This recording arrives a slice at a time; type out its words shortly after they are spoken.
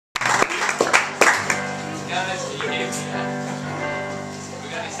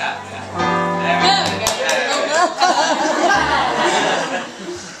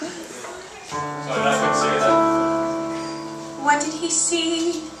What did he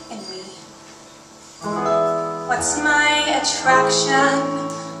see in me? What's my attraction?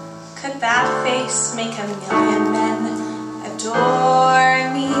 Could that face make 1,000,000 men adore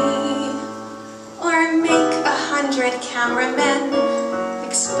me? Or make 100 cameramen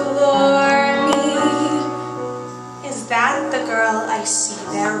explore me? Is that the girl I see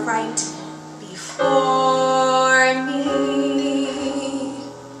there right before me?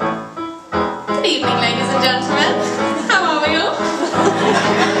 Good evening, ladies and gentlemen. How are you?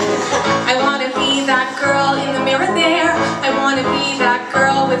 I want to be that girl in the mirror there. I want to be that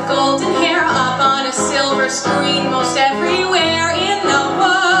girl with golden hair up on a silver screen most everywhere in the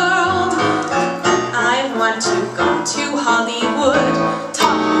world. I want to go to Hollywood.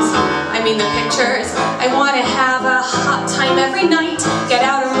 Talks, I mean the pictures. I want to have a hot time every night. Get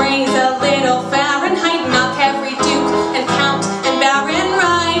out and raise a little Fahrenheit. Knock every duke and count and baron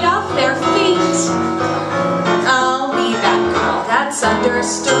right off their feet. I'll be that girl that's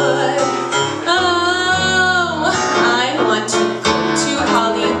understood. Oh, I want to go to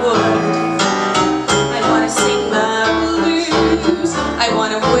Hollywood. I want to sing the blues. I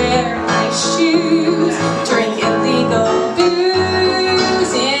want to wear my shoes. Drink illegal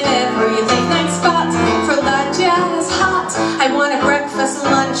booze in every late night spot for the jazz hot. I want a breakfast,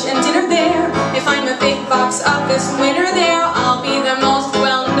 lunch, and dinner there. If I'm a big box office winner there, I'll be the most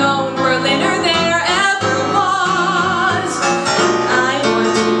well-known Berliner there ever was. I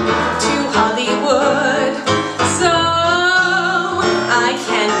want to go to Hollywood so I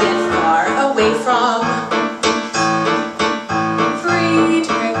can get far away from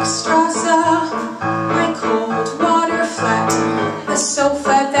Friedrichstrasse, my cold water flat, the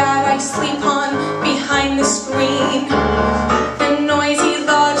sofa that I sleep on behind the screen, the noisy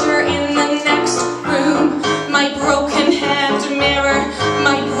lodger in the next room, my broken hand mirror,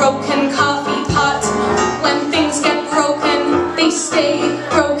 my broken coffee pot. When things get broken, they stay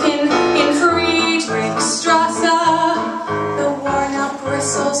broken in Friedrichstrasse. The worn out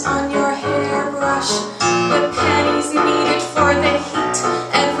bristles on your hairbrush, the pennies needed for the heat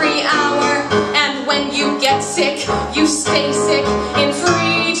every hour, and when you get sick, you stay sick in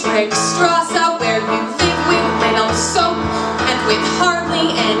Friedrichstrasse, where you live with little soap and with hardly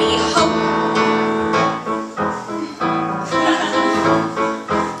any hope.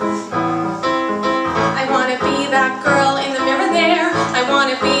 I want to be that girl in the mirror there. I want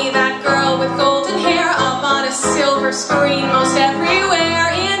to be that girl with golden hair up on a silver screen most everywhere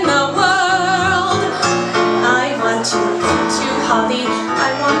in the world. I want to go to Holly.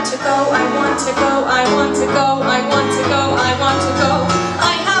 I want to go, I want to go, I want to go, I want to go, I want to go.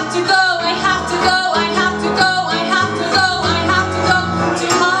 I have to go, I have to go, I have to go, I have to go, I have to go to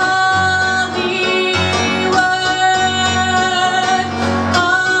Hollywood.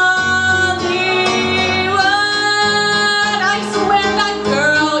 Hollywood. I swear that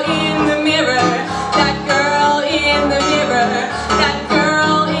girl in the mirror, that girl in the mirror, that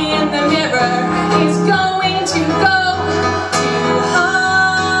girl in the mirror is going to go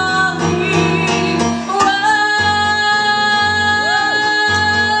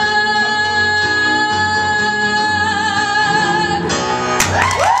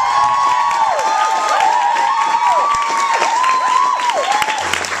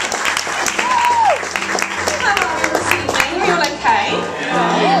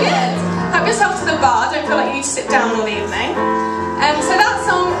to sit down all evening. So that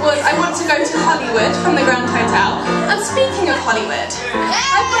song was I Want to Go to Hollywood from the Grand Hotel. And speaking of Hollywood,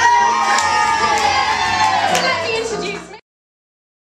 I've got